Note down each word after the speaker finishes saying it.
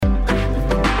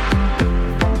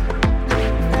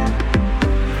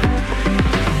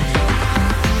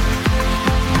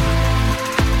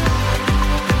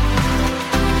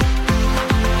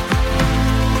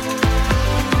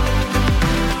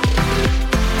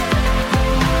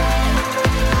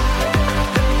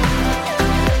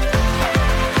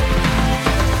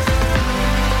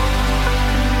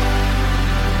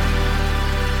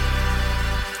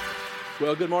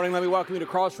Well, good morning. Let me welcome you to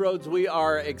Crossroads. We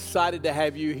are excited to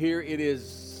have you here. It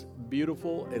is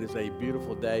beautiful. It is a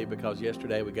beautiful day because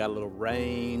yesterday we got a little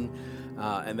rain,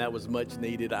 and that was much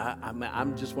needed.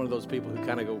 I'm just one of those people who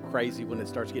kind of go crazy when it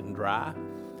starts getting dry,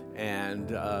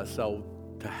 and so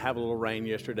to have a little rain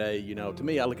yesterday, you know, to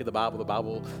me, I look at the Bible. The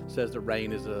Bible says the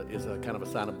rain is a kind of a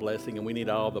sign of blessing, and we need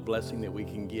all the blessing that we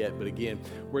can get. But again,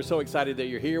 we're so excited that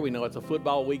you're here. We know it's a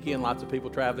football weekend, lots of people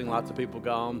traveling, lots of people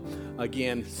gone.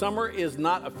 Again, summer is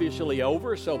not officially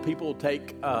over, so people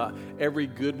take every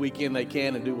good weekend they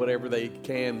can and do whatever they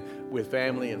can with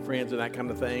family and friends and that kind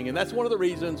of thing. And that's one of the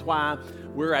reasons why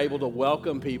we're able to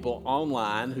welcome people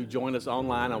online who join us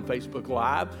online on Facebook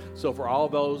Live. So for all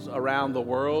those around the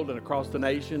world and across the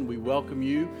nation, we welcome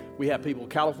you. We have people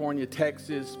California,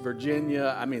 Texas,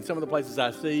 Virginia. I mean, some of the places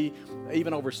I see,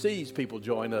 even overseas, people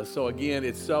join us. So again,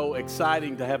 it's so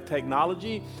exciting to have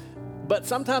technology, but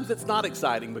sometimes it's not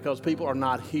exciting because people are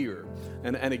not here.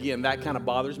 And again, that kind of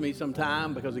bothers me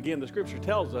sometimes because, again, the Scripture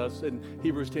tells us in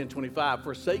Hebrews 10:25,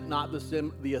 forsake not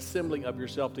the assembling of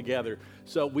yourself together.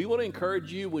 So we want to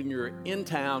encourage you when you're in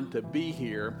town to be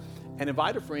here and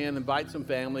invite a friend, invite some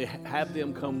family, have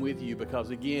them come with you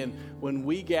because, again, when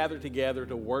we gather together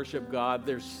to worship God,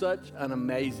 there's such an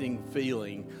amazing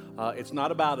feeling. It's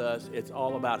not about us, it's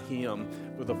all about Him,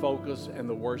 with the focus and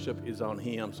the worship is on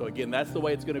Him. So again, that's the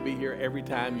way it's going to be here every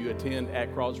time you attend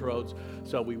at Crossroads.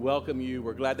 So we welcome you.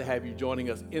 We're glad to have you joining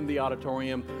us in the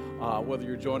auditorium. Whether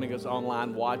you're joining us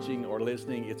online, watching, or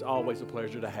listening, it's always a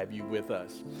pleasure to have you with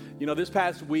us. You know, this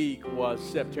past week was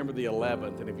September the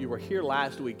 11th, and if you were here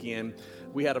last weekend,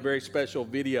 we had a very special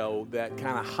video that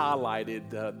kind of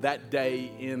highlighted that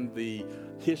day in the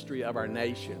history of our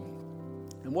nation.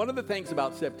 And one of the things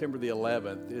about September the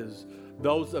 11th is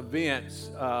those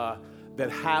events that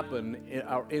happen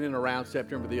in and around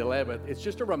September the 11th. It's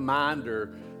just a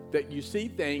reminder that you see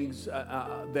things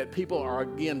that people are,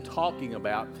 again, talking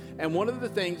about. And one of the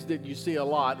things that you see a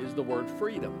lot is the word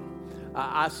freedom.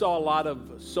 I saw a lot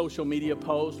of social media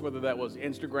posts, whether that was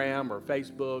Instagram or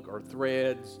Facebook or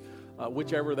Threads,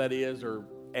 whichever that is, or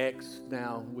X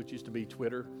now, which used to be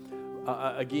Twitter.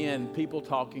 Again, people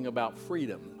talking about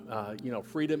freedom.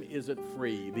 Freedom isn't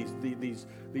free.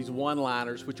 These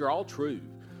one-liners, which are all true.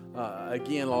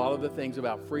 Again, a lot of the things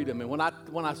about freedom. And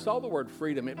when I saw the word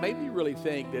freedom, it made me really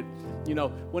think that, you know,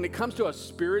 when it comes to a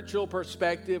spiritual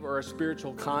perspective or a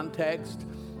spiritual context,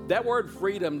 that word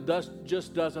freedom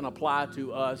just doesn't apply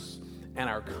to us and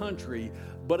our country,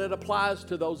 but it applies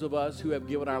to those of us who have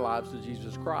given our lives to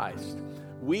Jesus Christ.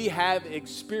 We have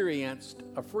experienced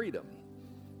a freedom.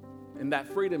 And that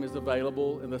freedom is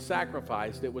available in the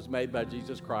sacrifice that was made by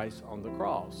Jesus Christ on the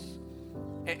cross.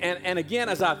 And again,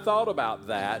 as I thought about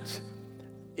that,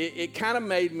 it kind of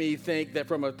made me think that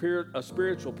from a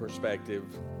spiritual perspective,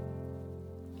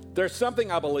 there's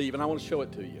something I believe, and I want to show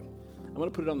it to you. I'm going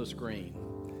to put it on the screen.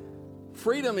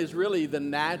 Freedom is really the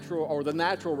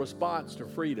natural response to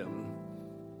freedom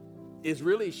is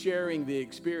really sharing the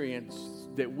experience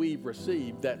that we've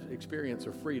received, that experience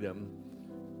of freedom,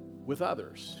 with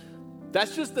others.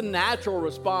 That's just the natural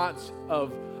response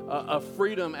of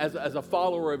freedom as a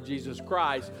follower of Jesus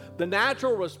Christ. The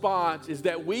natural response is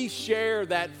that we share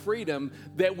that freedom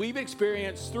that we've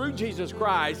experienced through Jesus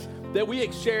Christ, that we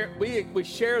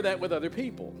share that with other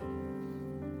people.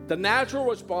 The natural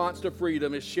response to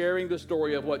freedom is sharing the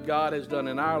story of what God has done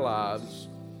in our lives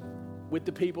with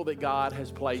the people that God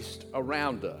has placed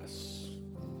around us.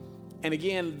 And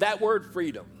again, that word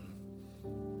freedom,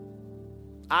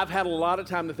 I've had a lot of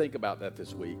time to think about that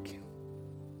this week.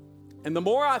 And the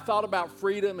more I thought about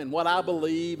freedom and what I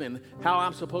believe and how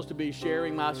I'm supposed to be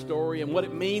sharing my story and what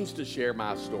it means to share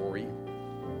my story,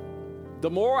 the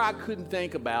more I couldn't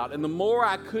think about and the more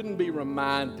I couldn't be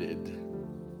reminded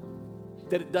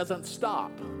that it doesn't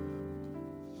stop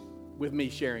with me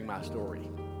sharing my story.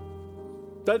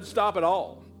 It doesn't stop at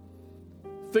all.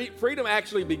 Freedom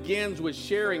actually begins with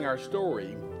sharing our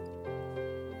story.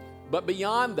 But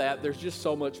beyond that, there's just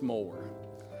so much more.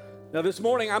 Now, this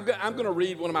morning, I'm going to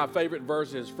read one of my favorite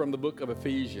verses from the book of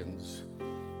Ephesians.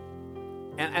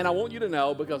 And I want you to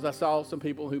know, because I saw some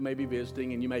people who may be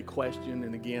visiting and you may question,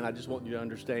 and again, I just want you to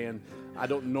understand, I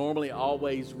don't normally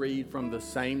always read from the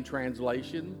same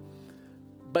translation.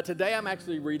 But today I'm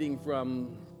actually reading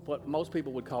from what most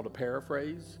people would call a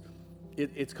paraphrase.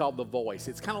 It's called The Voice.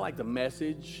 It's kind of like The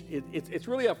Message. It's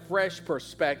really a fresh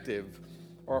perspective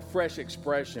or a fresh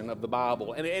expression of the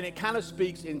Bible. And it kind of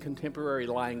speaks in contemporary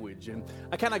language. And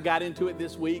I kind of got into it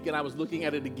this week, and I was looking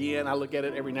at it again. I look at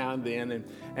it every now and then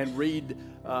and read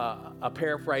a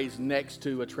paraphrase next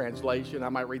to a translation. I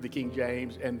might read the King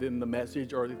James and then the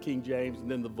Message, or the King James and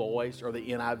then the Voice, or the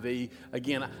NIV.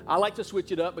 Again, I like to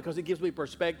switch it up because it gives me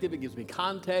perspective, it gives me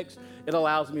context, it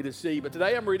allows me to see. But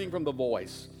today I'm reading from the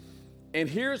Voice. And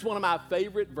here's one of my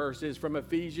favorite verses from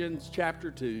Ephesians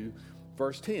chapter 2,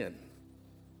 verse 10.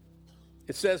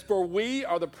 It says, "For we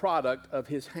are the product of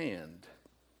his hand,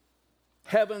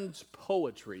 heaven's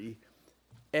poetry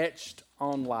etched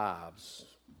on lives,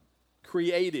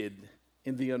 created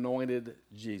in the anointed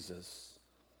Jesus,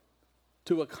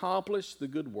 to accomplish the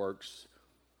good works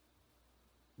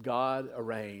God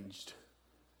arranged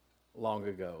long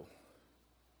ago."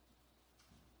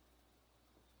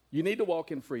 You need to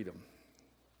walk in freedom.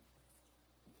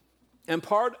 And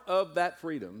part of that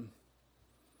freedom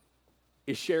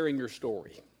is sharing your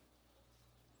story.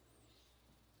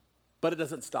 But it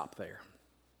doesn't stop there.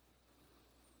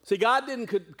 See, God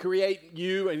didn't create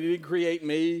you and he didn't create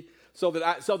me so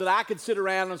that I could sit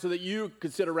around and so that you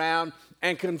could sit around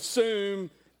and consume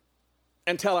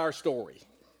and tell our story.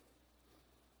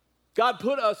 God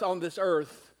put us on this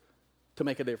earth to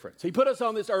make a difference. He put us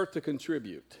on this earth to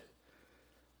contribute.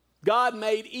 God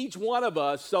made each one of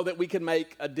us so that we can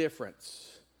make a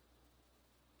difference,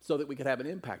 so that we could have an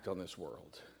impact on this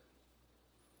world.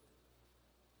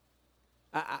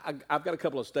 I've got a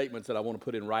couple of statements that I want to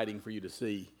put in writing for you to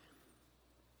see,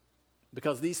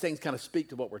 because these things kind of speak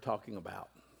to what we're talking about.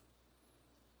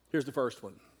 Here's the first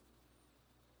one.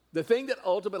 The thing that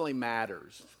ultimately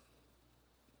matters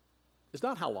is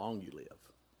not how long you live,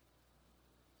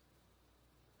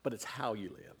 but it's how you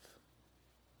live.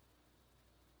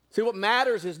 See, what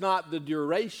matters is not the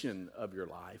duration of your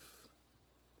life,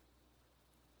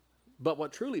 but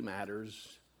what truly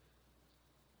matters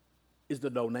is the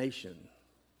donation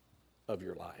of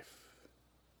your life.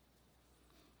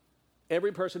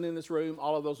 Every person in this room,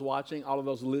 all of those watching, all of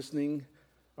those listening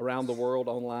around the world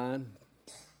online,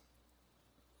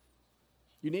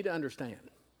 you need to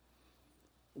understand,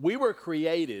 we were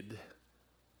created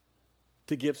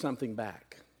to give something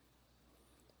back.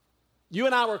 You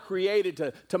and I were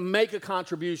created to make a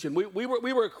contribution. We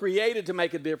were created to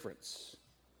make a difference.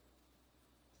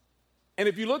 And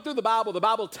if you look through the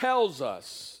Bible tells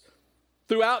us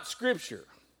throughout Scripture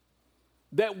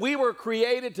that we were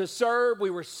created to serve, we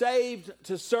were saved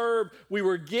to serve, we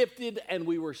were gifted, and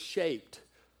we were shaped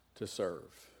to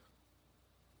serve.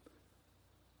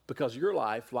 Because your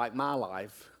life, like my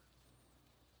life,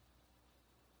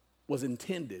 was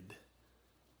intended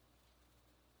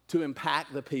to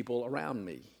impact the people around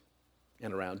me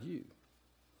and around you.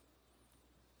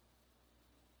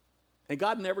 And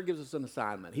God never gives us an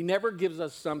assignment. He never gives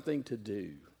us something to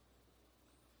do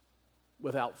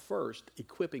without first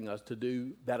equipping us to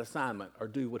do that assignment or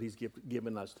do what he's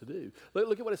given us to do.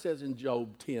 Look at what it says in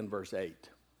Job 10, verse 8.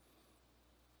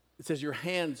 It says, "Your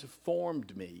hands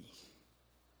formed me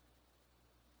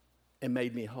and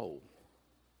made me whole."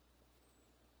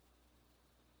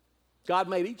 God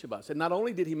made each of us. And not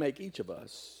only did he make each of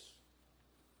us,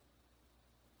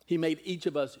 he made each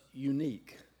of us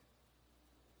unique.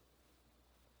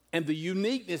 And the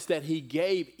uniqueness that he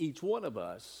gave each one of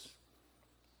us,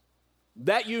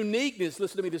 that uniqueness,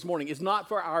 listen to me this morning, is not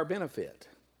for our benefit.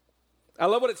 I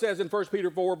love what it says in 1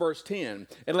 Peter 4, verse 10.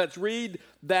 And let's read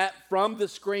that from the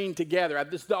screen together.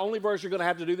 This is the only verse you're going to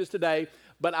have to do this today,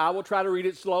 but I will try to read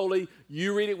it slowly.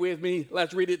 You read it with me.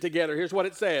 Let's read it together. Here's what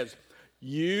it says.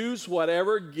 "Use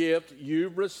whatever gift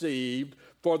you've received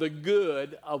for the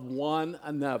good of one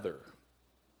another."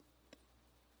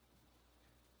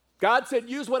 God said,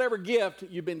 use whatever gift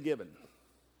you've been given.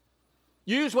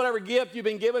 Use whatever gift you've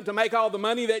been given to make all the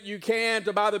money that you can,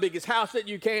 to buy the biggest house that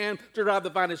you can, to drive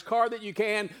the finest car that you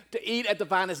can, to eat at the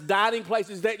finest dining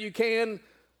places that you can.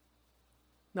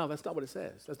 No, that's not what it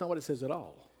says. That's not what it says at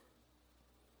all.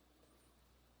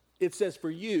 It says for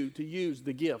you to use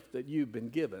the gift that you've been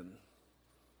given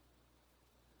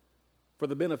for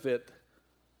the benefit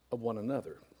of one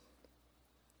another.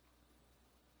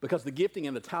 Because the gifting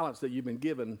and the talents that you've been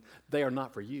given, they are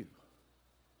not for you.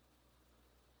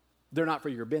 They're not for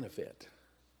your benefit.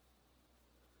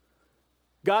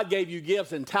 God gave you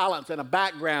gifts and talents and a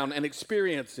background and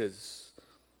experiences.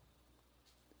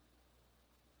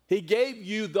 He gave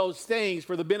you those things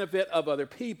for the benefit of other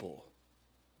people,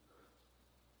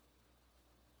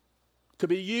 to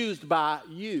be used by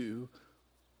you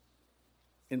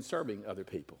in serving other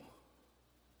people.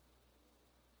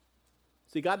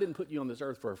 See, God didn't put you on this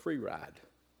earth for a free ride.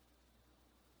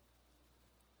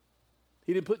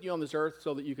 He didn't put you on this earth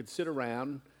so that you could sit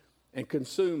around and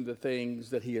consume the things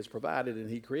that he has provided and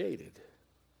he created.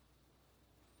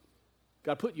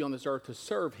 God put you on this earth to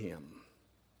serve him.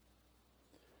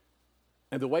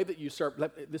 And the way that you serve,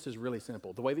 this is really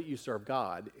simple. The way that you serve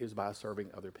God is by serving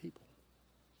other people.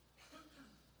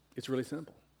 It's really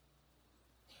simple.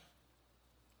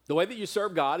 The way that you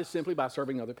serve God is simply by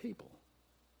serving other people.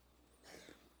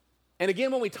 And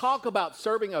again, when we talk about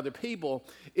serving other people,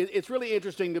 it's really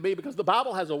interesting to me because the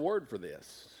Bible has a word for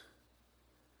this.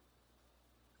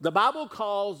 The Bible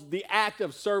calls the act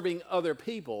of serving other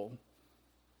people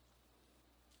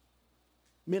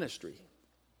ministry.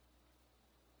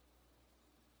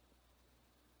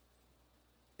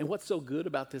 And what's so good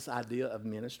about this idea of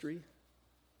ministry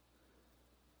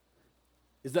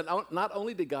is that not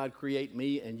only did God create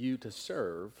me and you to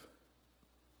serve,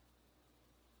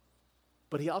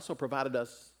 but he also provided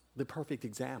us the perfect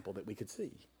example that we could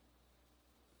see.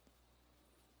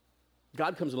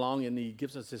 God comes along and he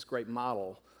gives us this great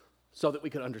model so that we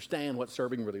could understand what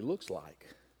serving really looks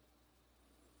like.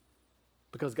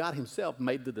 Because God himself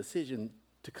made the decision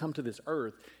to come to this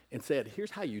earth and said,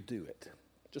 here's how you do it.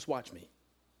 Just watch me.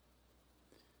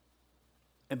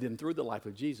 And then through the life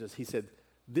of Jesus, he said,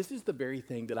 this is the very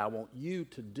thing that I want you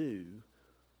to do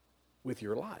with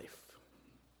your life.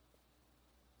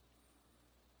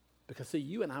 Because see,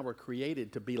 you and I were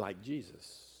created to be like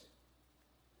Jesus.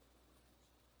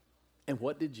 And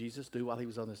what did Jesus do while he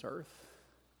was on this earth?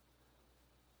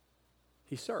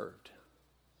 He served.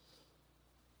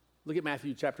 Look at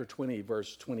Matthew chapter 20,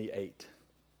 verse 28. It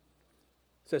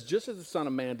says, just as the Son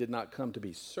of Man did not come to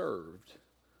be served,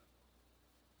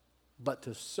 but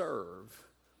to serve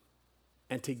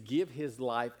and to give his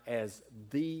life as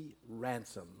the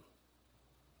ransom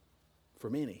for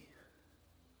many.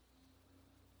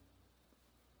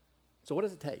 So what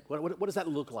does it take? What does that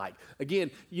look like?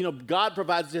 Again, God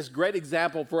provides this great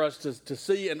example for us to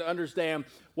see and to understand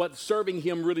what serving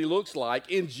him really looks like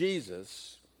in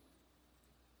Jesus.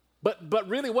 But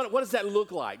really, what does that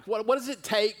look like? What does it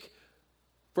take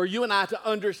for you and I to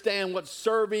understand what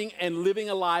serving and living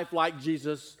a life like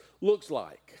Jesus looks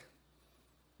like?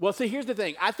 Well, see, here's the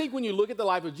thing. I think when you look at the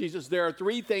life of Jesus, there are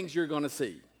three things you're going to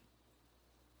see.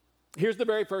 Here's the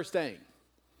very first thing.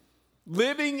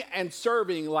 Living and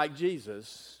serving like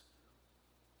Jesus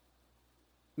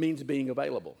means being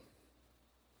available.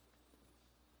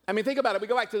 I mean, think about it. We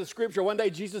go back to the scripture. One day,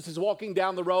 Jesus is walking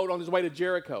down the road on his way to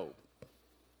Jericho.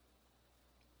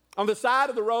 On the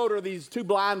side of the road are these two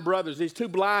blind brothers, these two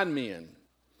blind men.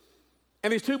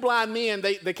 And these two blind men,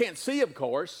 they can't see, of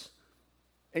course.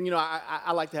 And,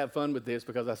 I like to have fun with this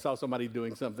because I saw somebody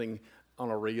doing something on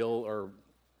a reel or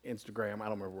Instagram. I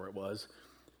don't remember where it was.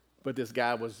 But this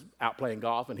guy was out playing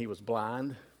golf and he was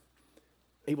blind.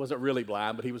 He wasn't really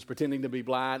blind, but he was pretending to be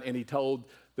blind, and he told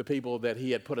the people that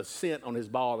he had put a scent on his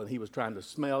ball and he was trying to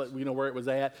smell it, where it was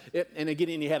at. And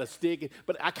again, he had a stick.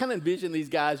 But I kind of envision these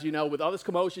guys, with all this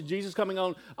commotion, Jesus coming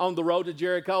on the road to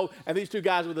Jericho, and these two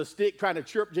guys with a stick trying to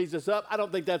chirp Jesus up. I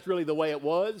don't think that's really the way it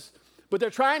was. But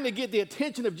they're trying to get the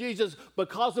attention of Jesus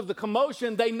because of the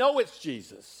commotion. They know it's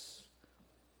Jesus.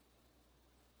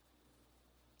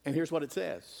 And here's what it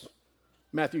says,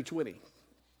 Matthew 20.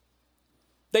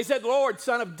 They said, Lord,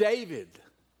 Son of David,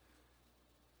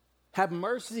 have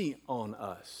mercy on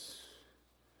us.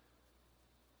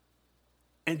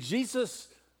 And Jesus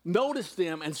noticed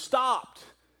them and stopped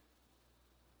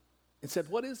and said,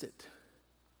 what is it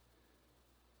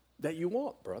that you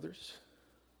want, brothers?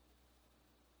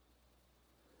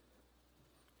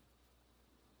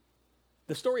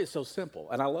 The story is so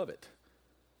simple, and I love it.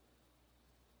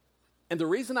 And the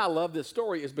reason I love this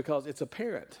story is because it's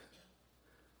apparent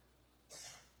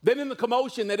that in the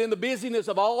commotion, that in the busyness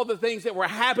of all the things that were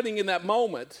happening in that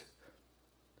moment,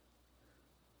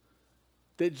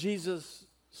 that Jesus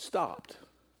stopped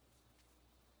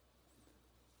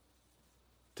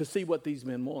to see what these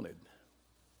men wanted.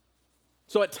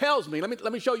 So it tells me,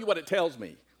 let me show you what it tells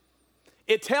me.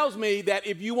 It tells me that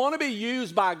if you want to be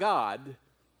used by God,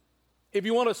 if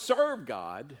you want to serve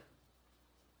God,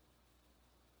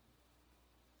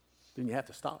 then you have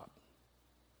to stop.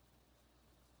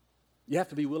 You have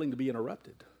to be willing to be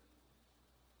interrupted.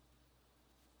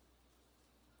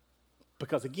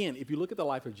 Because again, if you look at the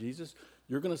life of Jesus,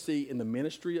 you're going to see in the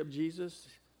ministry of Jesus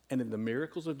and in the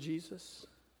miracles of Jesus,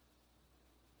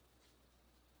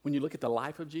 when you look at the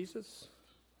life of Jesus,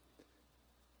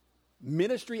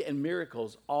 ministry and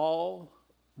miracles all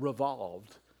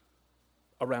revolved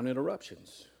around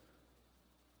interruptions.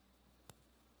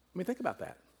 I mean, think about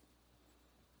that.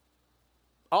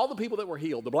 All the people that were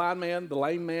healed, the blind man, the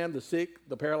lame man, the sick,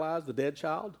 the paralyzed, the dead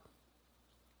child,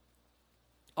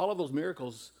 All of those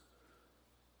miracles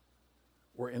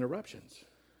were interruptions.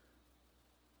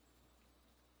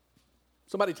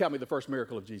 Somebody tell me the first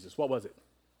miracle of Jesus. What was it?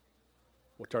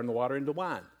 Well, turn the water into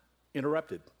wine.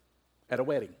 Interrupted at a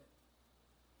wedding.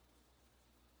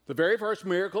 The very first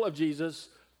miracle of Jesus,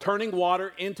 turning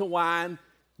water into wine,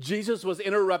 Jesus was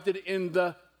interrupted in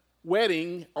the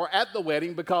wedding or at the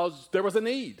wedding because there was a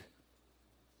need.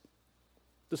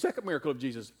 The second miracle of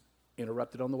Jesus,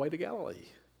 interrupted on the way to Galilee.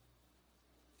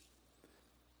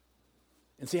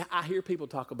 And see, I hear people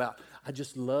talk about, I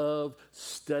just love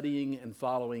studying and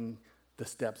following the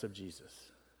steps of Jesus.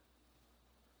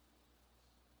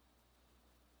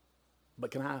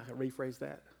 But can I rephrase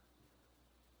that?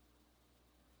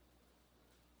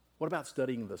 What about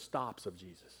studying the stops of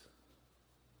Jesus?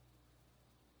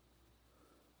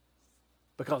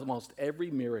 Because almost every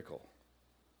miracle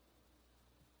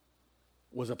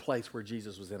was a place where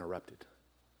Jesus was interrupted.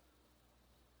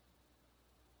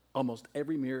 Almost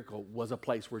every miracle was a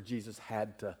place where Jesus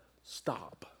had to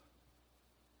stop.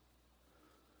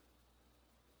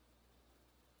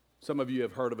 Some of you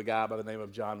have heard of a guy by the name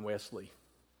of John Wesley.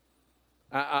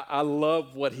 I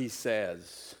love what he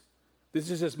says. This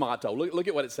is his motto. Look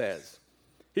at what it says.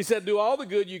 He said, do all the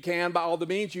good you can by all the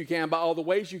means you can, by all the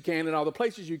ways you can, in all the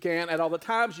places you can, at all the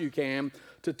times you can,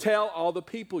 to tell all the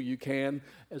people you can,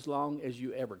 as long as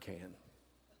you ever can.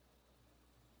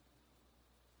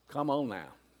 Come on now.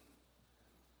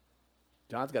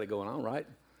 John's got it going on, right?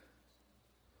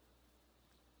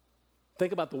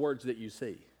 Think about the words that you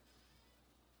see.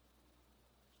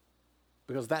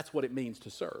 Because that's what it means to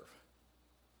serve.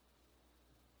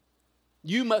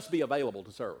 You must be available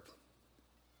to serve.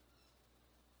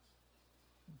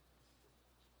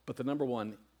 But the number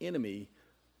one enemy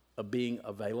of being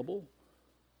available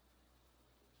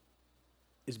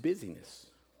is busyness.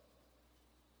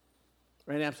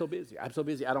 Randy, I'm so busy.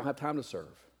 I don't have time to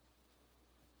serve.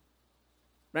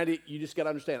 Randy, you just got to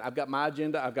understand, I've got my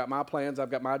agenda, I've got my plans,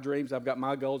 I've got my dreams, I've got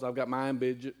my goals, I've got my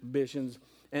ambitions.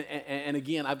 And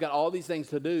again, I've got all these things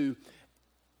to do.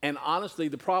 And honestly,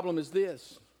 the problem is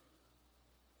this.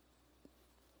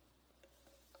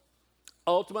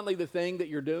 Ultimately, the thing that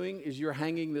you're doing is you're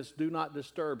hanging this do not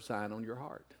disturb sign on your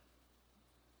heart.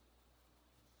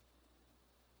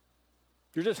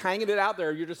 You're just hanging it out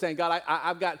there. You're just saying, God,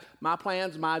 I've got my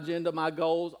plans, my agenda, my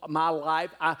goals, my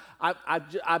life.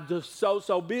 I'm just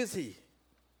so busy.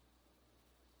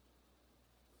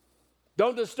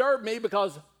 Don't disturb me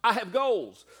because I have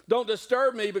goals. Don't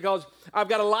disturb me because I've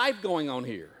got a life going on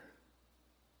here.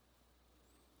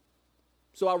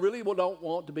 So I really don't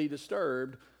want to be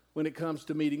disturbed when it comes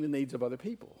to meeting the needs of other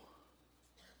people.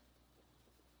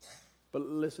 But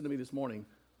listen to me this morning.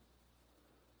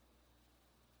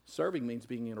 Serving means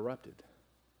being interrupted.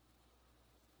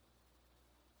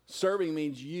 Serving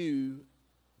means you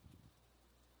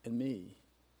and me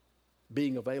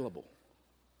being available.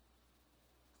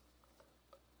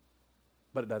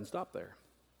 But it doesn't stop there.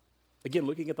 Again,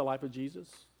 looking at the life of Jesus,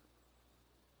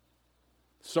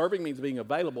 serving means being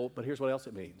available, but here's what else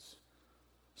it means.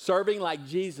 Serving like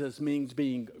Jesus means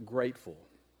being grateful.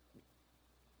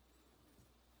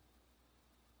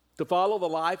 To follow the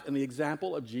life and the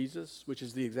example of Jesus, which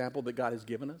is the example that God has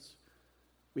given us,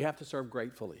 we have to serve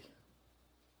gratefully.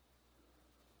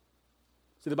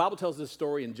 See, the Bible tells this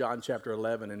story in John chapter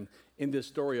 11, and in this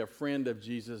story, a friend of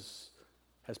Jesus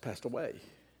has passed away.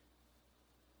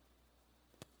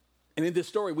 And in this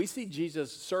story, we see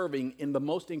Jesus serving in the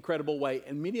most incredible way.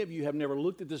 And many of you have never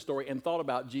looked at this story and thought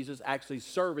about Jesus actually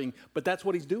serving, but that's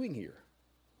what he's doing here.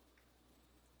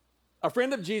 A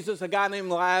friend of Jesus, a guy named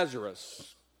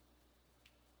Lazarus,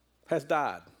 has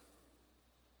died.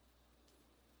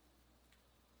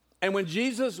 And when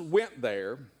Jesus went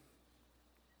there,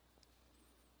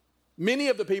 many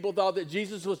of the people thought that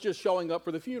Jesus was just showing up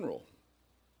for the funeral.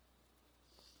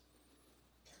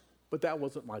 But that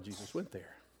wasn't why Jesus went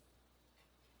there.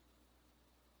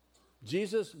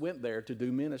 Jesus went there to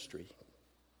do ministry.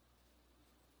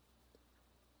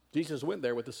 Jesus went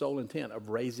there with the sole intent of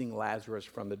raising Lazarus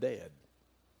from the dead.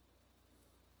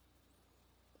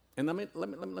 And let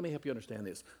me help you understand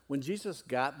this. When Jesus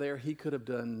got there, he could have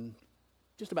done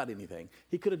just about anything.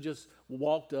 He could have just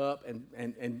walked up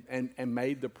and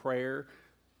made the prayer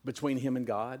between him and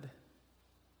God.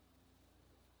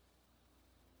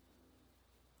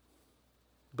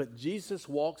 But Jesus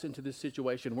walks into this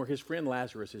situation where his friend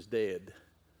Lazarus is dead.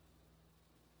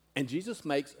 And Jesus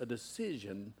makes a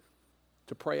decision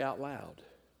to pray out loud.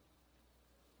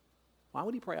 Why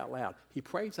would he pray out loud? He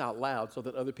prays out loud so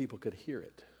that other people could hear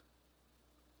it.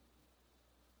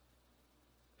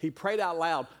 He prayed out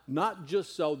loud not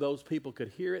just so those people could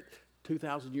hear it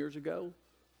 2,000 years ago,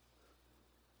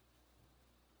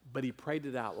 But he prayed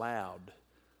it out loud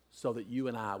so that you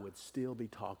and I would still be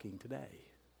talking today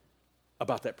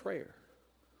about that prayer.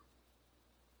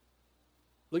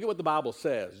 Look at what the Bible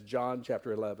says, John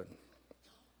chapter 11.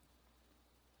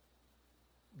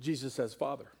 Jesus says,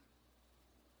 Father,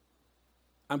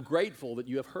 I'm grateful that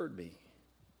you have heard me.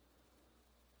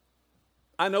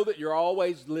 I know that you're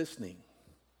always listening,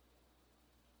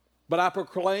 but I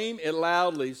proclaim it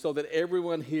loudly so that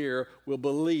everyone here will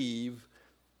believe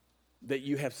that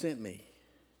you have sent me.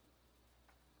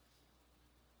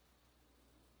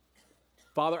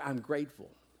 Father, I'm grateful.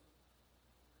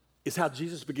 It's how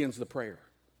Jesus begins the prayer.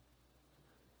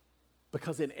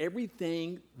 Because in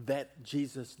everything that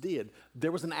Jesus did,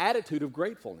 there was an attitude of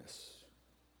gratefulness.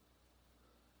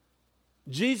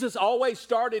 Jesus always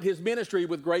started his ministry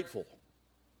with grateful.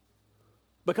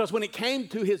 Because when it came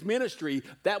to his ministry,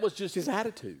 that was just his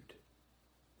attitude.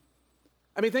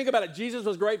 I mean, think about it. Jesus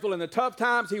was grateful in the tough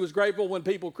times. He was grateful when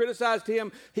people criticized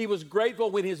him. He was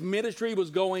grateful when his ministry was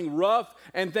going rough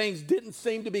and things didn't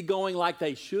seem to be going like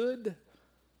they should.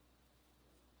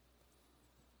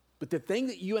 But the thing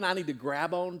that you and I need to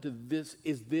grab on to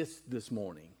this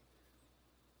morning.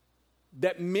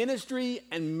 That ministry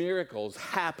and miracles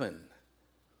happen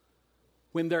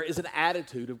when there is an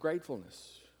attitude of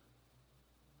gratefulness.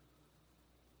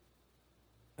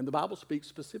 And the Bible speaks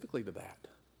specifically to that.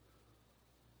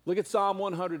 Look at Psalm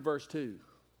 100, verse 2.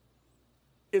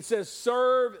 It says,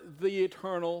 serve the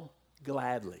eternal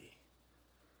gladly.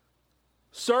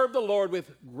 Serve the Lord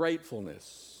with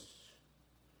gratefulness.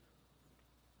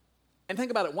 And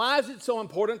think about it. Why is it so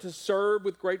important to serve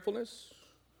with gratefulness?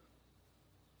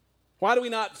 Why do we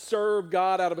not serve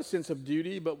God out of a sense of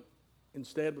duty, but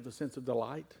instead with a sense of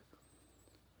delight?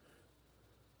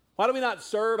 Why do we not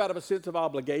serve out of a sense of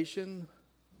obligation,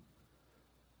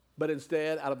 but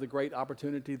instead out of the great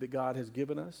opportunity that God has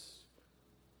given us?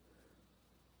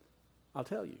 I'll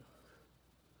tell you.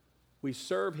 We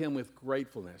serve him with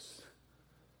gratefulness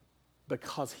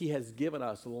because he has given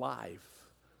us life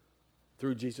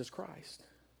through Jesus Christ.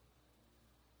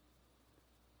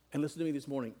 And listen to me this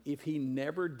morning. If he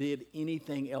never did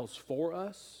anything else for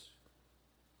us,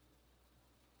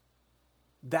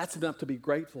 that's enough to be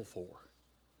grateful for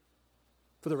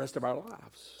the rest of our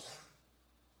lives.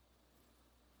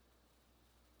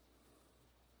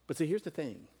 But see, here's the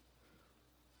thing.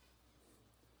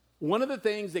 One of the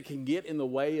things that can get in the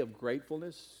way of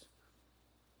gratefulness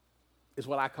is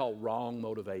what I call wrong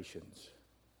motivations.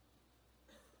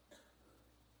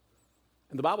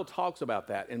 And the Bible talks about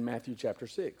that in Matthew chapter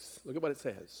 6. Look at what it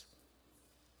says.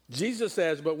 Jesus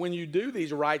says, but when you do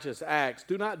these righteous acts,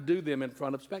 do not do them in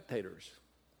front of spectators.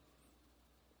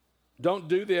 Don't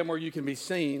do them where you can be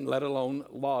seen, let alone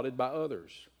lauded by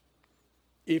others.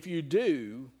 If you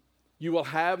do, you will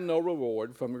have no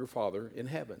reward from your Father in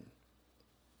heaven.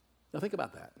 Now think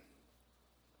about that.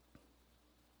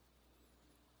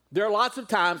 There are lots of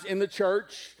times in the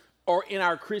church or in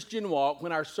our Christian walk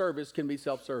when our service can be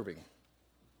self-serving.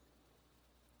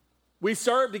 We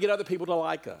serve to get other people to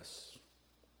like us.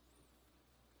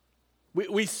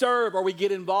 We serve or we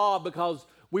get involved because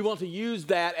we want to use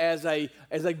that as a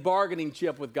bargaining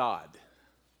chip with God.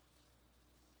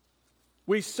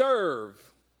 We serve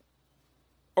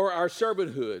or our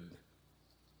servanthood.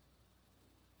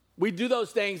 We do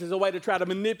those things as a way to try to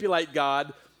manipulate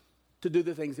God to do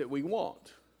the things that we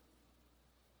want.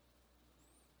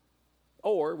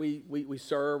 Or we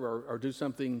serve or do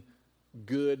something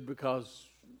good because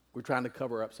we're trying to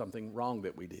cover up something wrong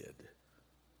that we did.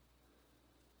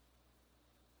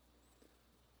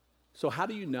 So how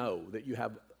do you know that you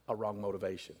have a wrong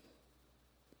motivation?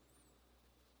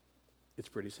 It's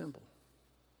pretty simple.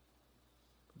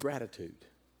 Gratitude.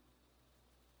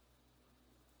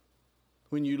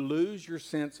 When you lose your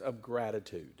sense of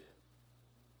gratitude,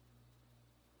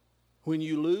 when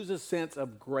you lose a sense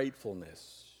of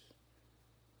gratefulness,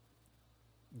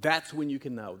 that's when you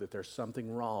can know that there's something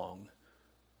wrong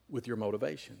with your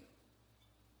motivation.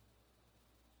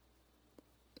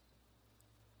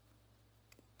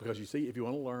 Because you see, if you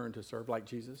want to learn to serve like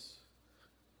Jesus,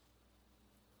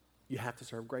 you have to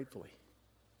serve gratefully.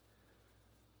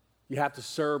 You have to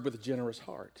serve with a generous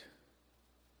heart.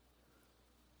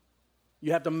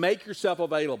 You have to make yourself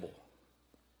available.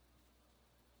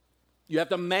 You have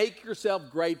to make yourself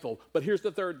grateful. But here's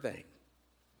the third thing.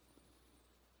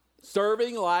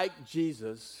 Serving like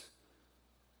Jesus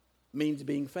means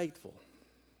being faithful.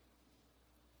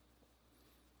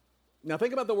 Now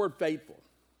think about the word faithful.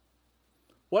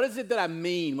 What is it that I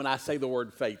mean when I say the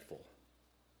word faithful?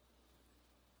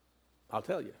 I'll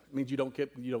tell you. It means you don't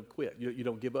quit, you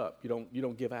don't give up, you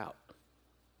don't give out.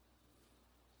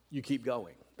 you keep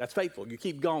going. That's faithful. You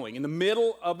keep going. In the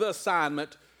middle of the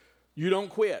assignment, you don't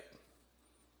quit.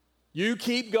 You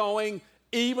keep going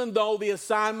even though the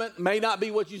assignment may not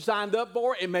be what you signed up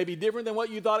for. It may be different than what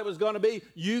you thought it was going to be.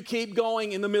 You keep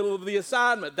going in the middle of the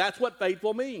assignment. That's what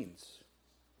faithful means.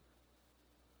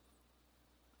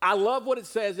 I love what it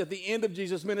says at the end of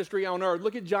Jesus' ministry on earth.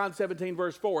 Look at John 17,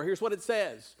 verse 4. Here's what it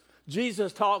says.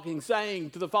 Jesus talking,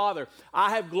 saying to the Father,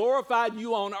 I have glorified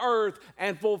you on earth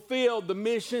and fulfilled the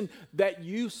mission that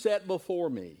you set before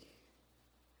me.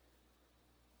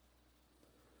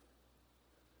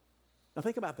 Now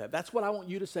think about that. That's what I want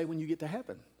you to say when you get to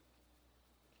heaven.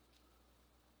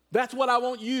 That's what I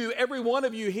want you, every one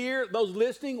of you here, those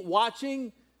listening,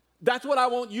 watching, that's what I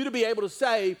want you to be able to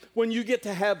say when you get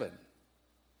to heaven.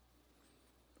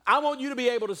 I want you to be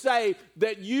able to say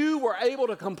that you were able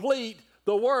to complete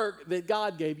the work that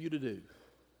God gave you to do.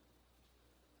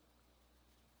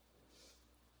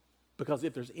 Because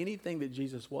if there's anything that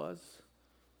Jesus was,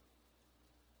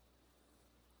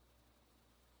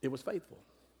 it was faithful.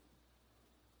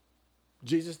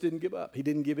 Jesus didn't give up. He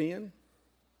didn't give in.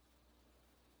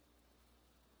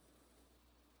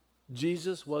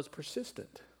 Jesus was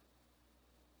persistent.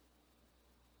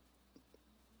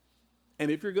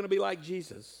 And if you're going to be like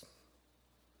Jesus,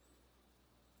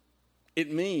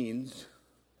 it means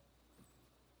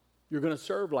you're going to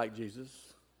serve like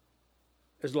Jesus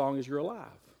as long as you're alive.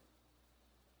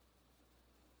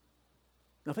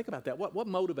 Now think about that. What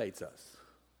motivates us?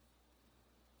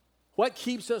 What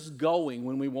keeps us going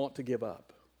when we want to give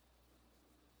up?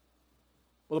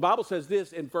 Well, the Bible says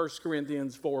this in 1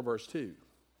 Corinthians 4, verse 2.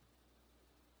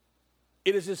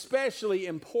 It is especially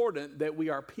important that we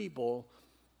are people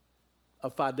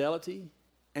of fidelity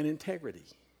and integrity.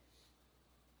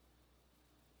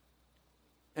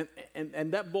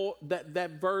 And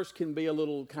that verse can be a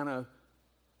little kind of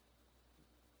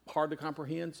hard to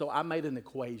comprehend, so I made an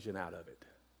equation out of it.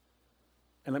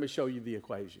 And let me show you the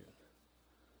equation.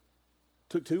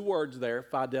 Took two words there,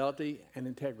 fidelity and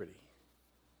integrity.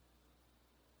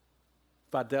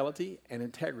 Fidelity and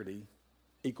integrity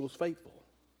equals faithful.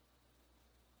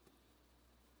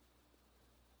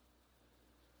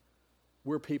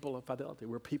 We're people of fidelity.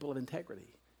 We're people of integrity.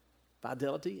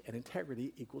 Fidelity and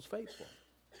integrity equals faithful.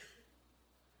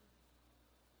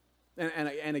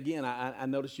 And again, I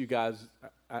notice you guys,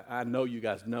 I know you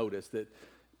guys notice that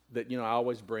I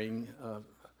always bring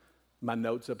my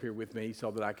notes up here with me so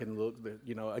that I can look,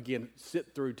 again,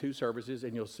 sit through two services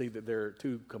and you'll see that they're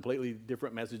two completely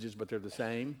different messages, but they're the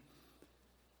same.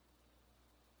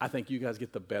 I think you guys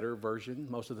get the better version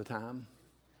most of the time.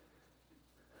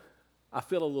 I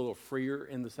feel a little freer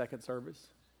in the second service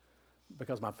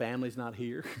because my family's not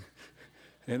here.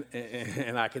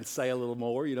 and I can say a little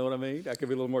more, you know what I mean? I can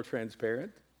be a little more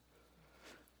transparent.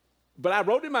 But I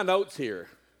wrote in my notes here,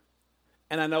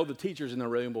 and I know the teachers in the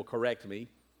room will correct me.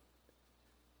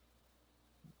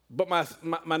 But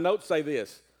my notes say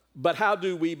this, but how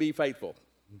do we be faithful?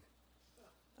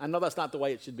 I know that's not the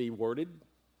way it should be worded,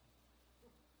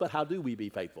 but how do we be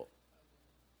faithful?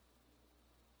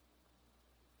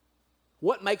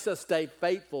 What makes us stay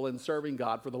faithful in serving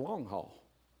God for the long haul?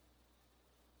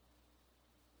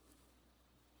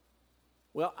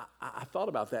 Well, I thought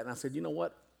about that and I said, you know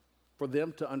what? For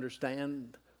them to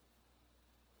understand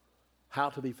how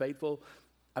to be faithful,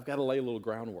 I've got to lay a little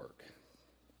groundwork.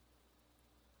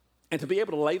 And to be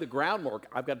able to lay the groundwork,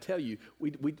 I've got to tell you,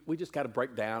 we just got to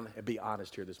break down and be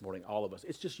honest here this morning, all of us.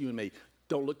 It's just you and me.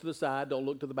 Don't look to the side, don't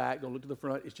look to the back, don't look to the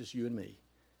front. It's just you and me.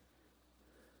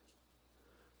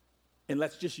 And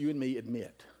let's just you and me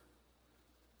admit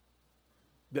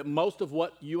that most of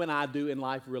what you and I do in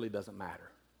life really doesn't matter.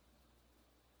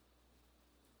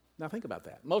 Now think about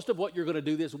that. Most of what you're going to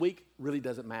do this week really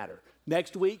doesn't matter.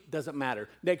 Next week doesn't matter.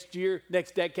 Next year,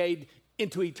 next decade,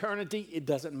 into eternity, it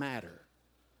doesn't matter.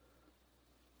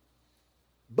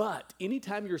 But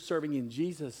anytime you're serving in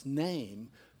Jesus' name,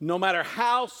 no matter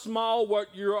how small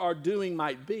what you are doing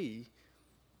might be,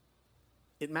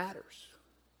 it matters.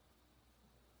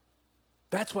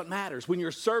 That's what matters when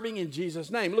you're serving in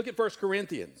Jesus' name. Look at 1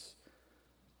 Corinthians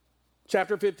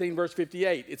chapter 15, verse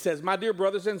 58. It says, my dear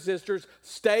brothers and sisters,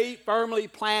 stay firmly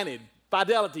planted.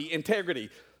 Fidelity, integrity.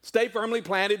 Stay firmly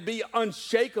planted, be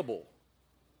unshakable.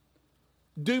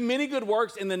 Do many good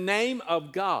works in the name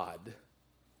of God,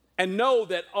 and know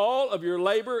that all of your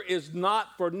labor is not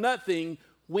for nothing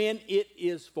when it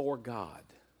is for God.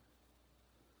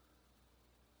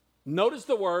 Notice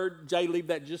the word, Jay, leave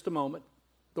that just a moment,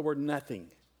 the word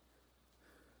nothing.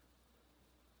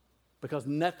 Because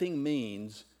nothing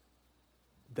means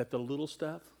that the little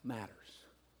stuff matters.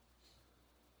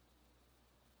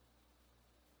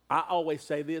 I always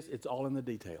say this, it's all in the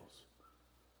details.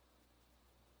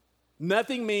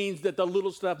 Nothing means that the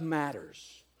little stuff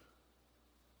matters.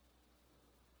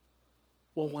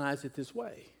 Well, why is it this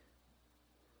way?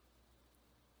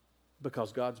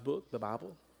 Because God's book, the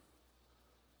Bible,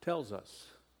 tells us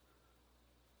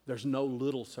there's no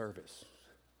little service.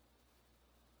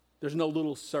 There's no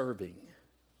little serving.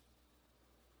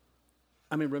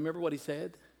 I mean, remember what he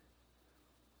said?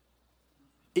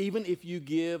 Even if you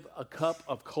give a cup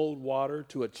of cold water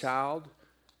to a child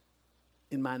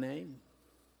in my name,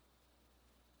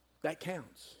 that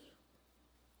counts.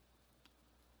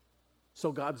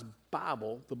 So God's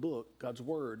Bible, the book, God's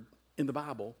word in the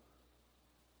Bible,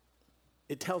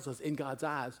 it tells us in God's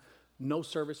eyes, no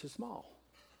service is small.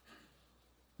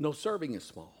 No serving is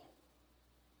small.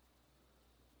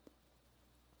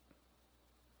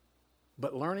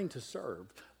 But learning to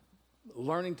serve,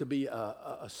 learning to be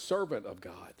a servant of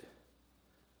God,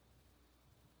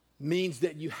 means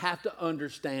that you have to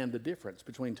understand the difference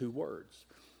between two words.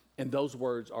 And those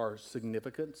words are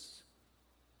significance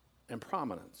and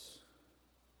prominence.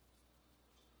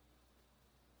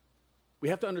 We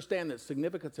have to understand that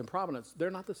significance and prominence, they're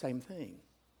not the same thing.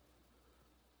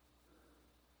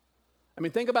 I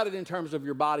mean, think about it in terms of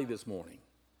your body this morning.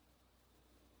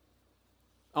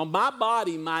 On my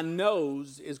body, my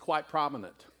nose is quite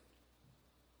prominent.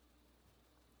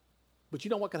 But you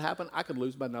know what could happen? I could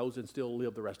lose my nose and still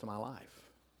live the rest of my life.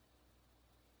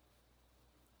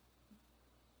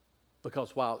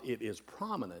 Because while it is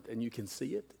prominent and you can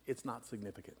see it, it's not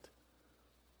significant.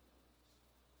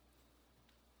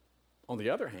 On the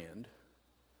other hand,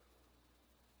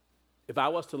 if I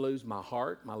was to lose my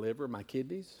heart, my liver, my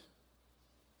kidneys,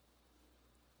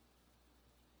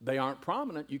 they aren't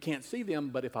prominent. You can't see them,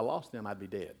 but if I lost them, I'd be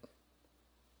dead.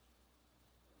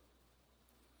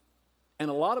 And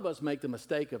a lot of us make the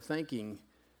mistake of thinking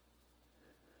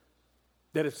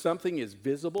that if something is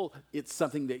visible, it's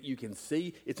something that you can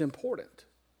see, it's important.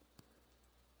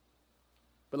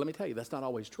 But let me tell you, that's not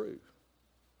always true.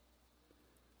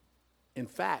 In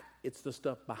fact, it's the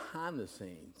stuff behind the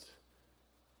scenes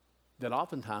that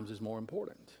oftentimes is more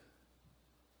important.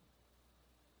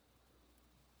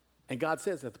 And God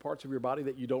says that the parts of your body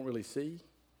that you don't really see,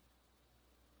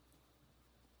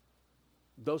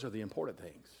 those are the important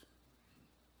things.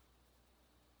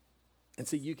 And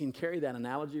see, you can carry that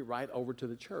analogy right over to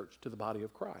the church, to the body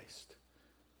of Christ.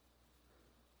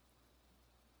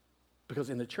 Because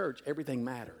in the church, everything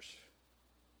matters.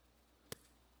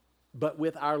 But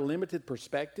with our limited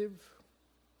perspective,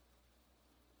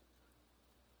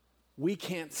 we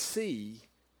can't see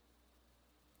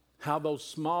how those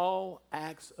small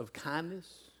acts of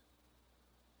kindness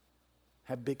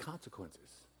have big consequences.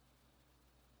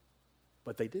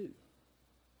 But they do.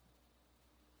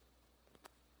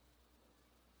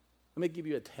 Let me give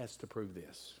you a test to prove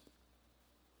this.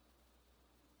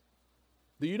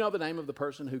 Do you know the name of the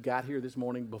person who got here this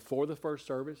morning before the first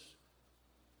service?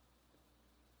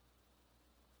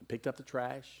 Picked up the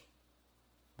trash,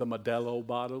 the Modelo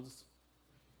bottles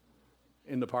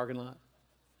in the parking lot?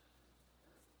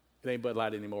 It ain't Bud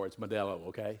Light anymore, it's Modelo,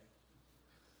 okay?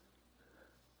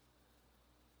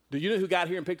 Do you know who got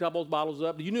here and picked up those bottles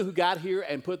up? Do you know who got here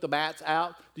and put the mats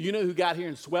out? Do you know who got here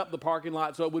and swept the parking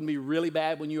lot so it wouldn't be really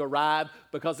bad when you arrived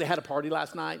because they had a party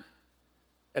last night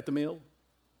at the mill?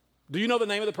 Do you know the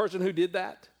name of the person who did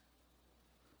that?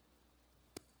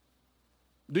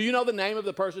 Do you know the name of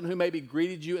the person who maybe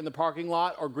greeted you in the parking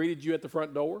lot or greeted you at the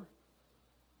front door?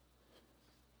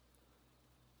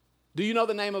 Do you know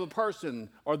the name of a person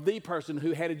or the person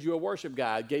who handed you a worship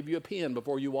guide, gave you a pen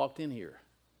before you walked in here?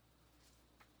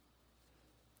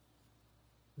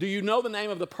 Do you know the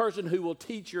name of the person who will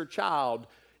teach your child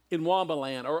in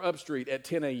Wambaland or Upstreet at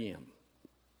 10 a.m.?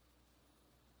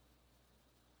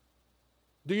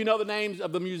 Do you know the names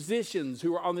of the musicians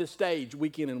who are on this stage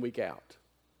week in and week out?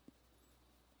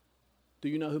 Do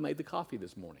you know who made the coffee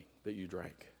this morning that you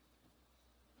drank?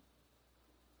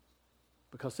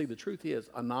 Because, see, the truth is,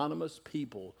 anonymous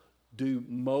people do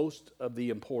most of the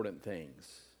important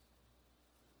things.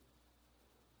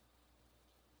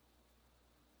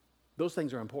 Those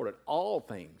things are important. All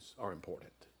things are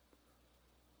important.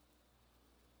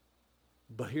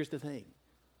 But here's the thing.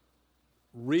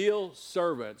 Real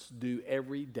servants do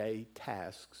everyday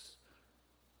tasks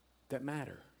that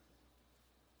matter.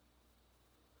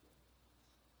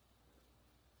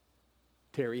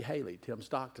 Terry Haley, Tim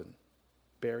Stockton,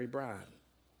 Barry Bryan.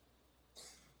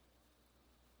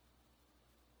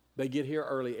 They get here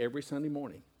early every Sunday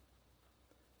morning.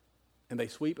 And they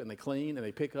sweep and they clean and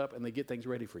they pick up and they get things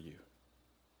ready for you.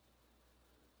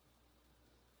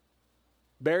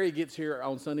 Barry gets here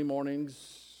on Sunday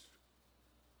mornings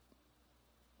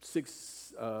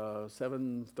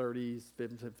 7:30,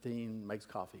 7:15, makes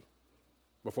coffee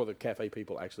before the cafe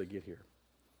people actually get here.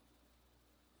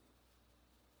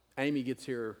 Amy gets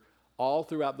here all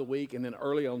throughout the week and then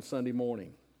early on Sunday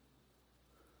morning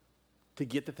to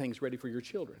get the things ready for your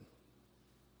children.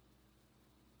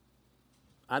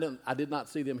 I did not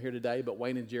see them here today, but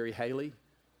Wayne and Jerry Haley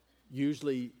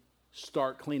usually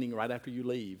start cleaning right after you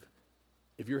leave.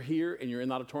 If you're here and you're in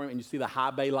the auditorium and you see the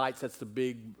high bay lights, that's the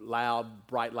big, loud,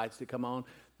 bright lights that come on,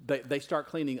 they start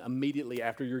cleaning immediately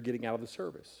after you're getting out of the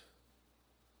service.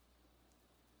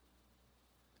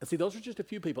 And see, those are just a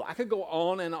few people. I could go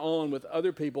on and on with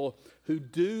other people who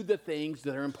do the things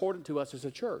that are important to us as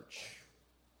a church.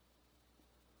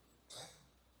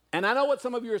 And I know what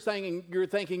some of you are saying.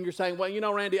 You're saying, well, you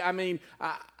know, Randy, I mean,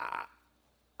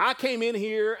 I came in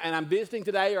here and I'm visiting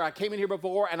today, or I came in here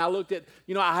before and I looked at,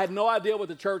 you know, I had no idea what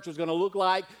the church was going to look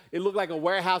like. It looked like a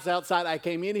warehouse outside. I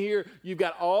came in here. You've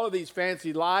got all of these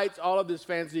fancy lights, all of this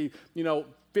fancy, you know,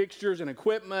 fixtures and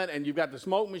equipment, and you've got the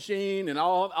smoke machine and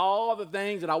all of the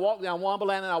things. And I walked down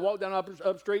Wambaland and I walked down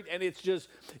up street, and it's just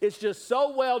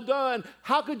so well done.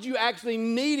 How could you actually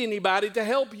need anybody to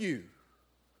help you?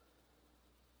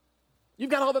 You've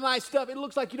got all the nice stuff. It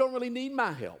looks like you don't really need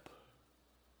my help.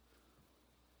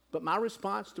 But my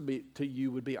response to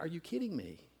you would be, are you kidding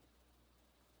me?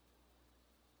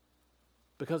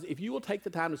 Because if you will take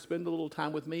the time to spend a little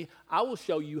time with me, I will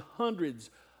show you hundreds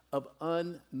of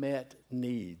unmet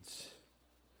needs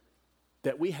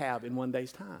that we have in one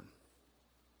day's time.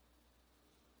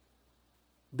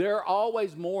 There are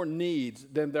always more needs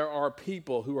than there are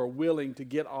people who are willing to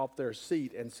get off their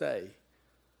seat and say,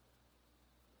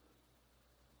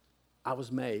 I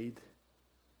was made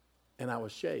and I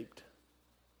was shaped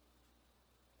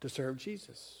to serve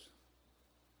Jesus.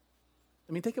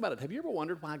 I mean, think about it. Have you ever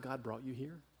wondered why God brought you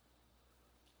here?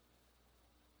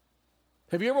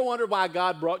 Have you ever wondered why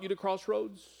God brought you to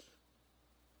Crossroads?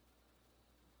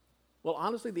 Well,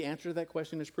 honestly, the answer to that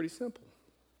question is pretty simple.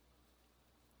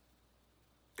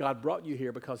 God brought you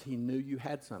here because he knew you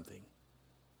had something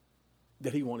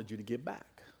that he wanted you to give back.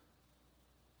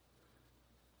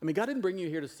 I mean, God didn't bring you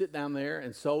here to sit down there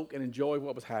and soak and enjoy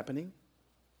what was happening.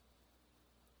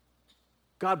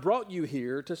 God brought you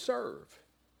here to serve.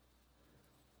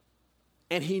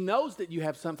 And he knows that you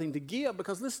have something to give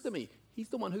because, listen to me, he's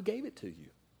the one who gave it to you.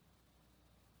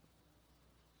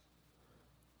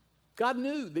 God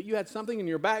knew that you had something in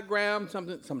your background,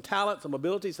 some talent, some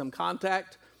ability, some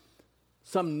contact,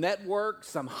 some network,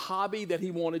 some hobby that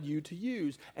he wanted you to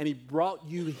use. And he brought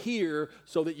you here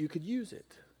so that you could use it.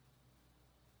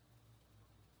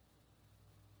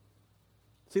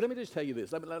 See, let me just tell you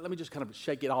this. Let me just kind of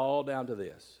shake it all down to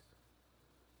this.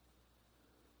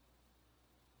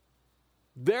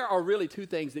 There are really two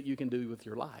things that you can do with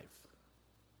your life.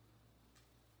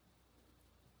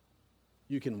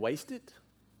 You can waste it,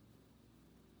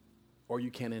 or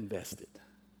you can invest it.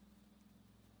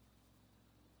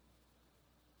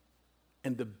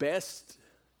 And the best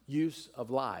use of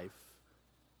life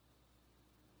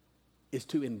is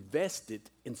to invest it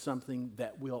in something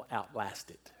that will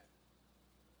outlast it.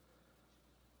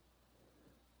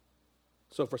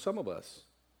 So for some of us,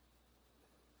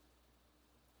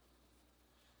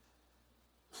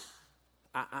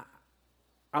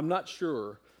 I'm not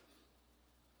sure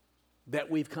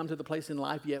that we've come to the place in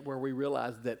life yet where we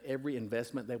realize that every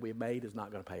investment that we've made is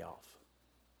not going to pay off.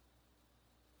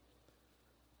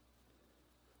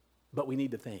 But we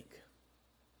need to think.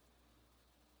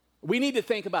 We need to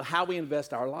think about how we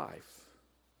invest our life.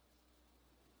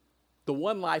 The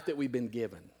one life that we've been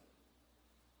given.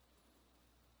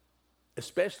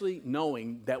 Especially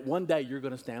knowing that one day you're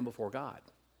going to stand before God.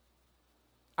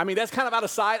 I mean, that's kind of out of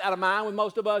sight, out of mind with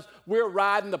most of us. We're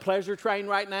riding the pleasure train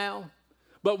right now.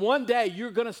 But one day you're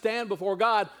going to stand before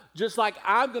God just like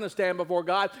I'm going to stand before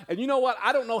God. And you know what?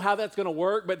 I don't know how that's going to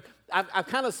work, but I've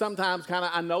kind of sometimes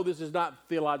I know this is not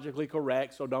theologically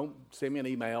correct, so don't send me an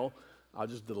email. I'll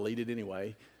just delete it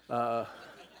anyway. But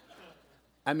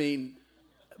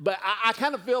I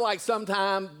kind of feel like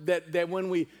sometimes that when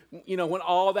when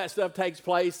all that stuff takes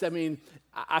place,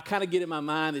 I kind of get in my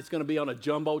mind it's going to be on a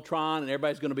Jumbotron and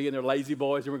everybody's going to be in their lazy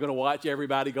boys and we're going to watch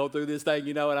everybody go through this thing,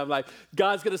 and I'm like,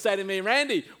 God's going to say to me,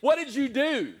 Randy, what did you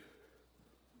do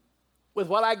with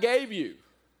what I gave you?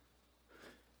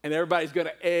 And everybody's going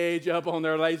to age up on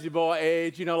their lazy boy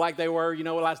age, like they were,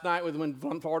 last night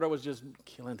when Florida was just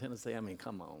killing Tennessee.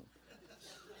 Come on.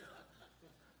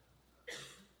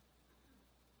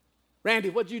 Randy,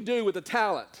 what'd you do with the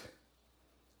talent?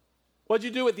 What'd you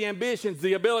do with the ambitions,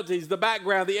 the abilities, the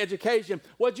background, the education?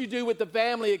 What'd you do with the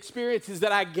family experiences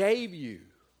that I gave you?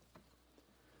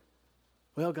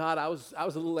 Well, God, I was a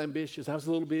little ambitious. I was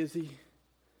a little busy.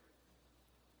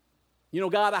 You know,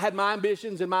 God, I had my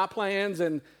ambitions and my plans,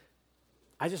 and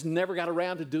I just never got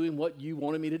around to doing what you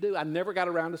wanted me to do. I never got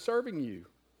around to serving you.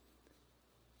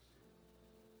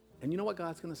 And you know what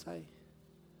God's going to say?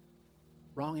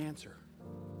 Wrong answer.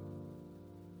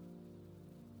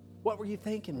 What were you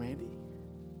thinking, Randy?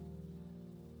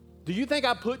 Do you think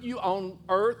I put you on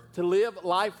earth to live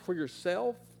life for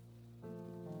yourself?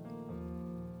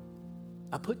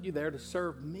 I put you there to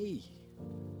serve me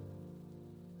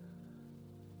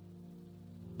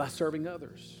by serving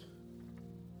others.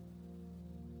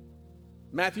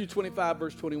 Matthew 25,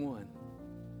 verse 21.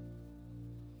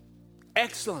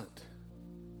 Excellent.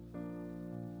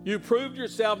 You proved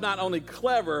yourself not only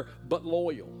clever, but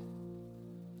loyal.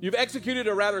 You've executed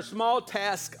a rather small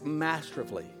task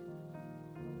masterfully.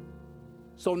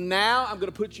 So now I'm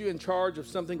going to put you in charge of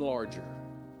something larger.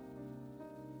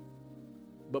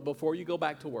 But before you go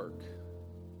back to work,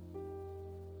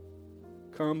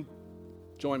 come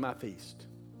join my feast.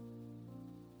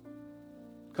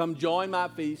 Come join my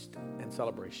feast and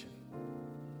celebration.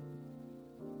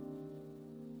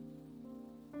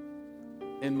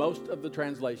 In most of the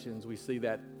translations, we see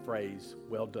that phrase,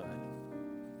 well done,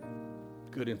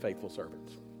 good and faithful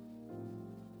servants.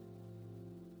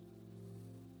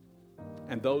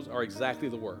 And those are exactly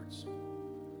the words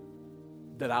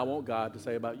that I want God to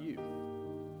say about you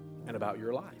and about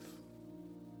your life.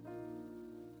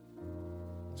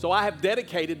 So I have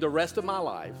dedicated the rest of my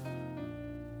life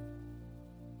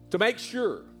to make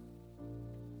sure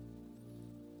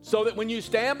so that when you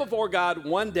stand before God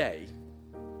one day,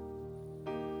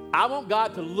 I want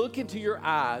God to look into your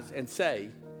eyes and say,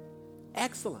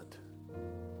 excellent,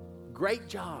 great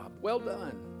job, well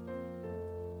done.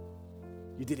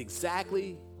 You did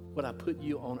exactly what I put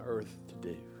you on earth to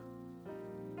do.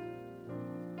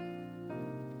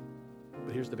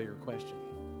 But here's the bigger question.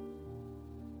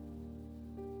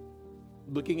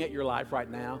 Looking at your life right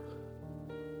now,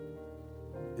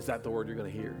 is that the word you're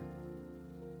going to hear?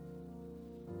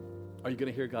 Are you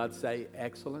going to hear God say,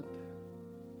 excellent?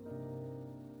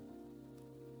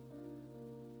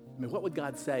 I mean, what would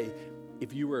God say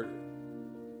if you were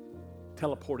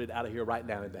teleported out of here right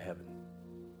now into heaven?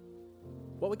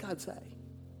 What would God say?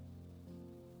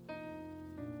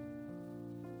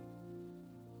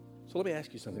 So let me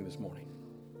ask you something this morning.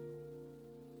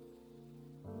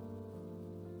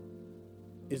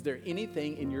 Is there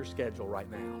anything in your schedule right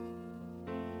now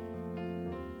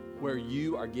where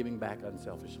you are giving back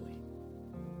unselfishly?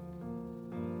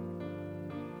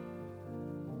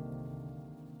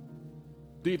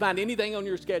 Do you find anything on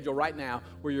your schedule right now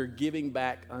where you're giving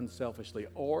back unselfishly,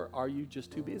 or are you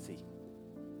just too busy?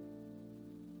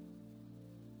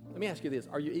 Let me ask you this.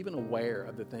 Are you even aware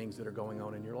of the things that are going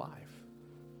on in your life?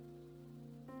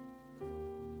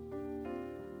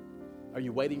 Are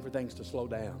you waiting for things to slow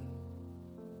down?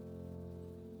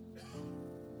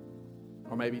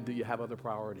 Or maybe do you have other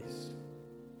priorities?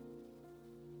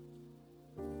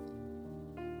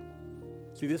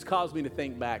 See, this caused me to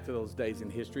think back to those days in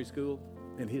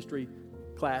history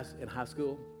class in high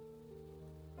school.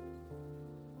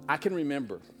 I can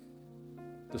remember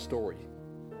the story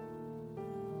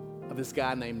of this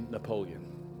guy named Napoleon.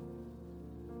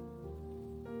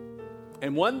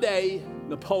 And one day,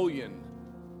 Napoleon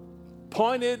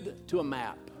pointed to a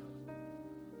map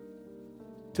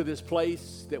to this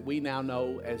place that we now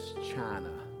know as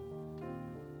China.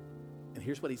 And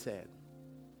here's what he said.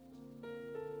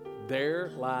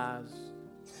 There lies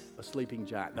a sleeping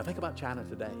giant. Now think about China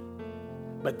today.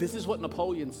 But this is what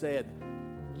Napoleon said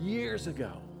years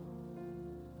ago.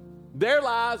 There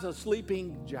lies a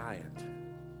sleeping giant.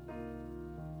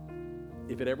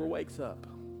 If it ever wakes up,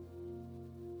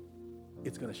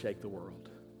 it's going to shake the world.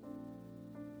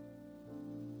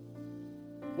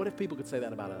 What if people could say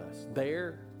that about us?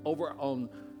 There, over on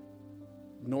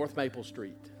North Maple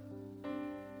Street,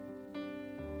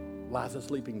 lies a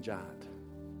sleeping giant.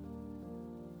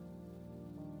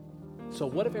 So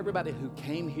what if everybody who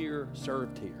came here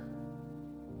served here?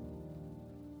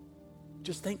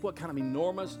 Just think what kind of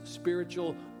enormous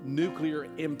spiritual nuclear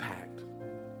impact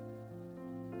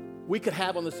we could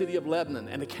have on the city of Lebanon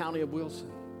and the county of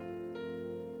Wilson.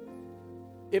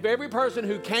 If every person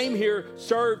who came here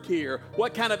served here,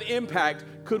 what kind of impact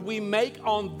could we make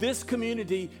on this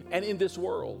community and in this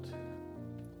world?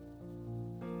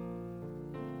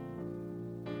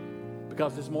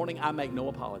 Because this morning I make no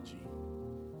apology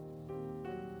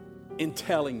in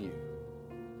telling you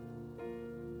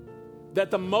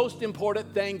that the most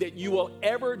important thing that you will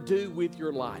ever do with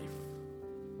your life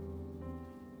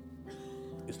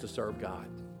is to serve God.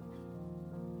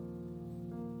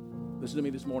 Listen to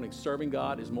me this morning. Serving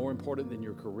God is more important than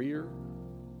your career.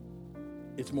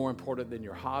 It's more important than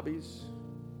your hobbies.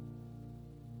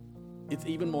 It's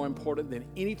even more important than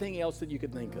anything else that you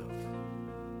could think of.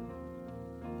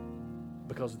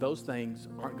 Because those things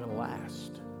aren't going to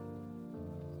last.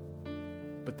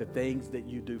 But the things that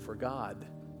you do for God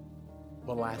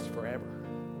will last forever.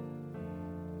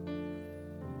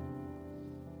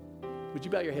 Would you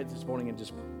bow your heads this morning and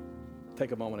just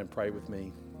take a moment and pray with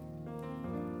me?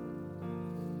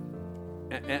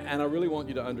 And I really want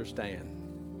you to understand.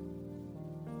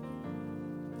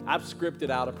 I've scripted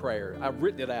out a prayer. I've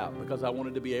written it out because I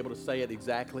wanted to be able to say it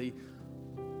exactly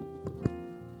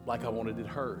like I wanted it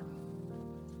heard.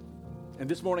 And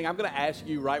this morning, I'm going to ask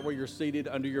you right where you're seated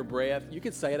under your breath. You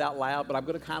can say it out loud, but I'm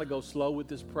going to kind of go slow with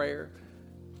this prayer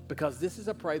because this is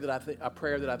a prayer that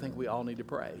I think we all need to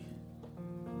pray.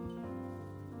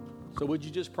 So would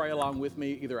you just pray along with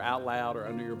me, either out loud or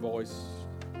under your voice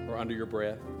or under your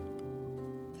breath?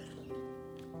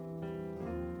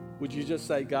 Would you just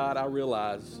say, God, I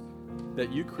realize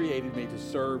that you created me to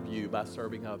serve you by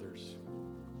serving others.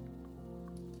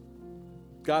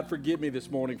 God, forgive me this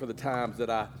morning for the times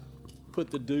that I put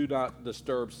the do not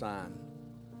disturb sign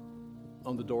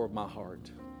on the door of my heart.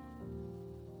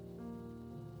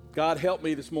 God, help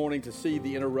me this morning to see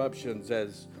the interruptions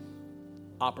as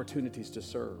opportunities to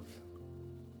serve.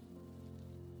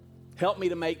 Help me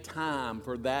to make time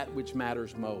for that which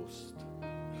matters most.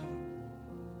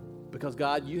 Because,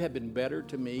 God, you have been better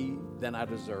to me than I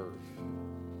deserve.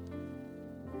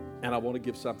 And I want to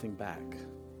give something back.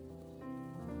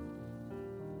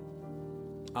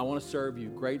 I want to serve you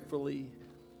gratefully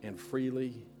and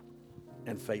freely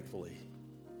and faithfully.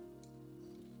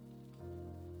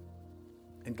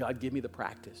 And God, give me the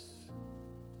practice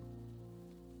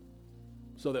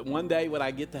so that one day when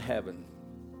I get to heaven,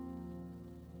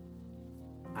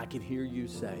 I can hear you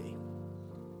say,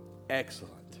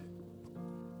 excellent.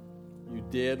 You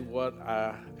did what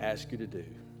I asked you to do,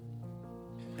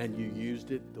 and you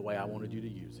used it the way I wanted you to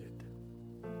use it.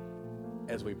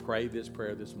 As we pray this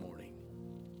prayer this morning,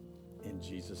 in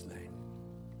Jesus' name.